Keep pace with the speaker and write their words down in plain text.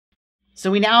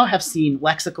So we now have seen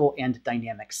lexical and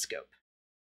dynamic scope.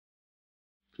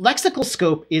 Lexical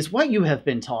scope is what you have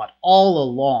been taught all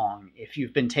along if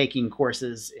you've been taking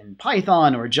courses in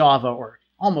Python or Java or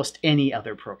almost any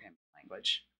other programming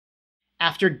language.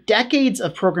 After decades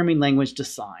of programming language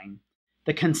design,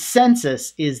 the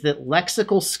consensus is that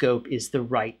lexical scope is the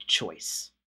right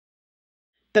choice.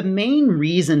 The main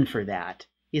reason for that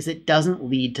is it doesn't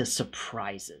lead to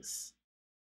surprises.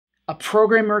 A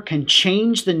programmer can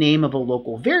change the name of a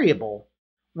local variable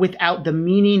without the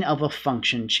meaning of a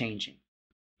function changing.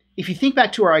 If you think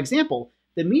back to our example,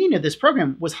 the meaning of this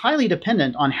program was highly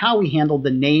dependent on how we handled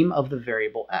the name of the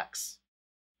variable x.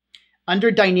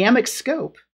 Under dynamic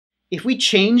scope, if we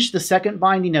change the second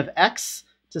binding of x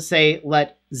to say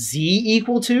let z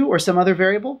equal to or some other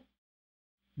variable,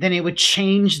 then it would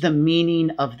change the meaning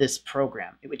of this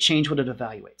program. It would change what it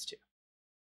evaluates to.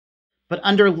 But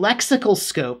under lexical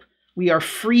scope, we are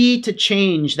free to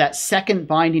change that second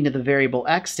binding of the variable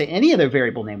x to any other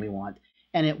variable name we want,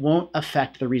 and it won't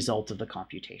affect the result of the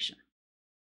computation.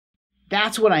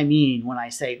 That's what I mean when I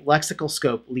say lexical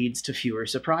scope leads to fewer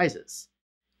surprises.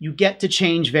 You get to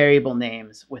change variable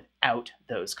names without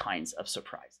those kinds of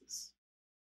surprises.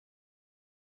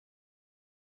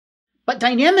 But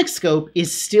dynamic scope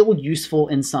is still useful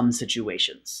in some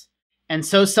situations. And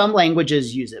so some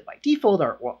languages use it by default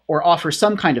or offer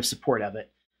some kind of support of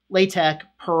it. LaTeX,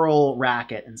 Perl,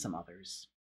 Racket, and some others.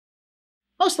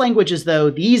 Most languages, though,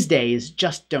 these days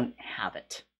just don't have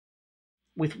it.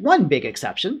 With one big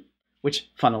exception,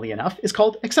 which, funnily enough, is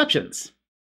called exceptions.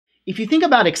 If you think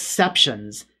about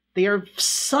exceptions, they are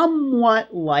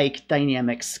somewhat like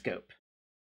dynamic scope.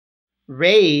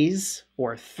 Raise,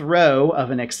 or throw,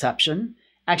 of an exception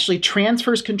actually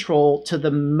transfers control to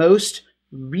the most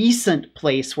recent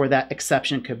place where that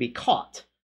exception could be caught.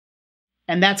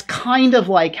 And that's kind of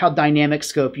like how dynamic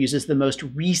scope uses the most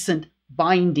recent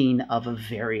binding of a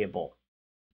variable.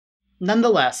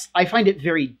 Nonetheless, I find it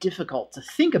very difficult to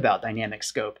think about dynamic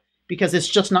scope because it's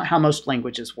just not how most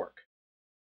languages work.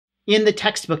 In the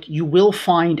textbook, you will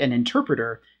find an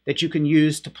interpreter that you can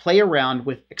use to play around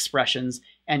with expressions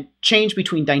and change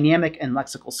between dynamic and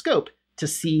lexical scope to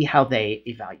see how they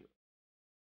evaluate.